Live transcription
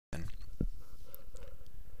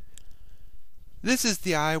This is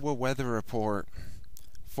the Iowa Weather Report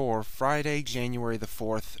for Friday, January the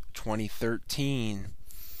 4th, 2013.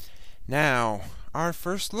 Now, our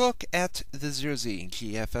first look at the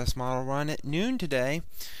GFS Model Run at noon today.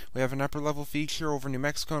 We have an upper level feature over New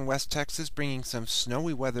Mexico and West Texas, bringing some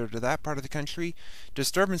snowy weather to that part of the country.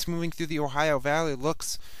 Disturbance moving through the Ohio Valley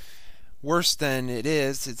looks worse than it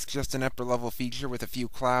is. It's just an upper level feature with a few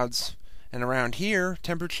clouds. And around here,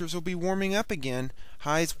 temperatures will be warming up again.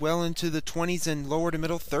 Highs well into the 20s and lower to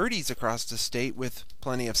middle 30s across the state with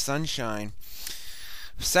plenty of sunshine.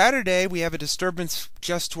 Saturday, we have a disturbance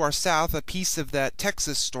just to our south, a piece of that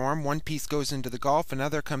Texas storm. One piece goes into the Gulf,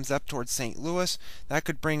 another comes up towards St. Louis. That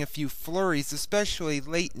could bring a few flurries, especially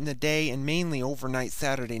late in the day and mainly overnight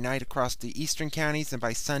Saturday night across the eastern counties. And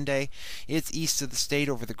by Sunday, it's east of the state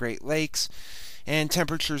over the Great Lakes. And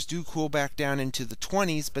temperatures do cool back down into the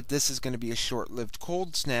 20s, but this is going to be a short-lived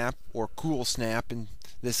cold snap, or cool snap in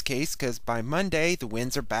this case, because by Monday the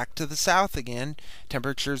winds are back to the south again.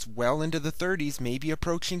 Temperatures well into the 30s, maybe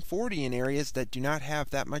approaching 40 in areas that do not have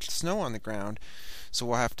that much snow on the ground. So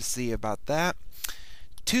we'll have to see about that.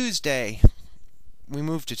 Tuesday, we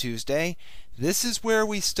move to Tuesday. This is where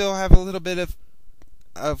we still have a little bit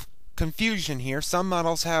of confusion here. Some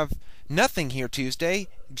models have nothing here Tuesday.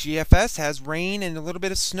 GFS has rain and a little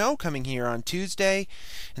bit of snow coming here on Tuesday.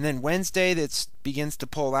 And then Wednesday that begins to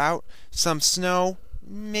pull out. Some snow,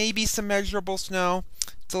 maybe some measurable snow.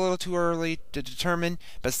 It's a little too early to determine.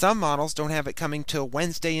 But some models don't have it coming till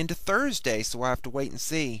Wednesday into Thursday, so we'll have to wait and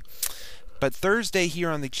see. But Thursday here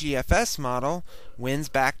on the GFS model, winds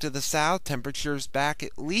back to the south, temperatures back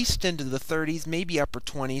at least into the 30s, maybe upper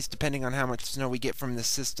 20s, depending on how much snow we get from the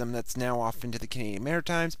system that's now off into the Canadian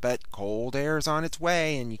Maritimes. But cold air is on its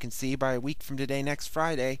way, and you can see by a week from today, next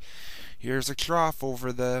Friday, here's a trough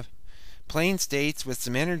over the plain states with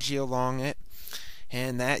some energy along it,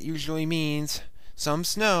 and that usually means some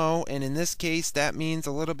snow, and in this case that means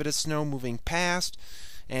a little bit of snow moving past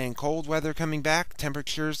and cold weather coming back.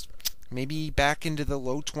 Temperatures maybe back into the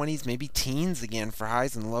low 20s, maybe teens again for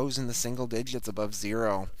highs and lows in the single digits above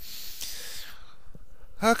zero.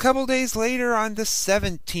 A couple days later, on the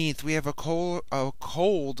 17th, we have a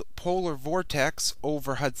cold polar vortex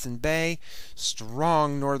over Hudson Bay.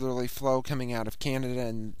 Strong northerly flow coming out of Canada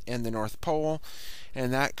and the North Pole.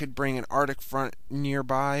 And that could bring an Arctic front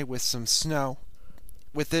nearby with some snow.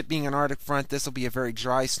 With it being an Arctic front, this will be a very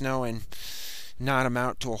dry snow and not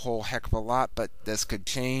amount to a whole heck of a lot, but this could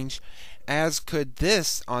change, as could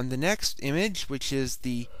this on the next image, which is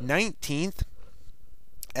the 19th.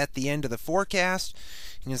 At the end of the forecast,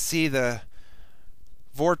 you can see the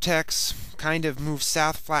vortex kind of moves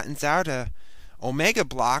south, flattens out, a omega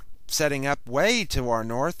block setting up way to our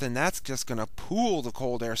north, and that's just going to pull the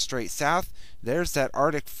cold air straight south. There's that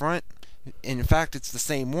Arctic front. In fact, it's the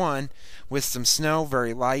same one with some snow,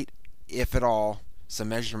 very light, if at all, some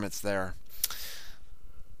measurements there.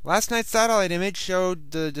 Last night's satellite image showed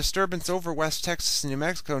the disturbance over West Texas and New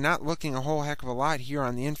Mexico not looking a whole heck of a lot here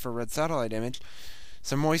on the infrared satellite image.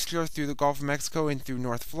 Some moisture through the Gulf of Mexico and through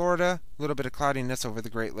North Florida. A little bit of cloudiness over the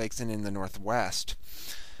Great Lakes and in the Northwest.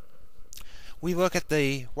 We look at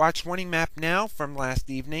the watch warning map now from last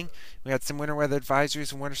evening. We had some winter weather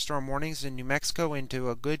advisories and winter storm warnings in New Mexico into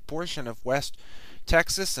a good portion of West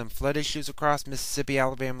Texas, some flood issues across Mississippi,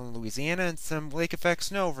 Alabama, and Louisiana, and some lake effect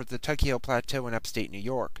snow over the Tucky Hill Plateau in upstate New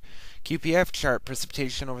York. QPF chart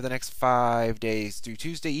precipitation over the next 5 days through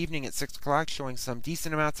Tuesday evening at 6 o'clock, showing some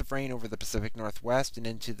decent amounts of rain over the Pacific Northwest and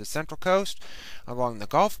into the Central Coast, along the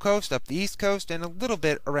Gulf Coast, up the East Coast, and a little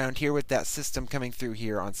bit around here with that system coming through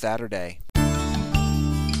here on Saturday.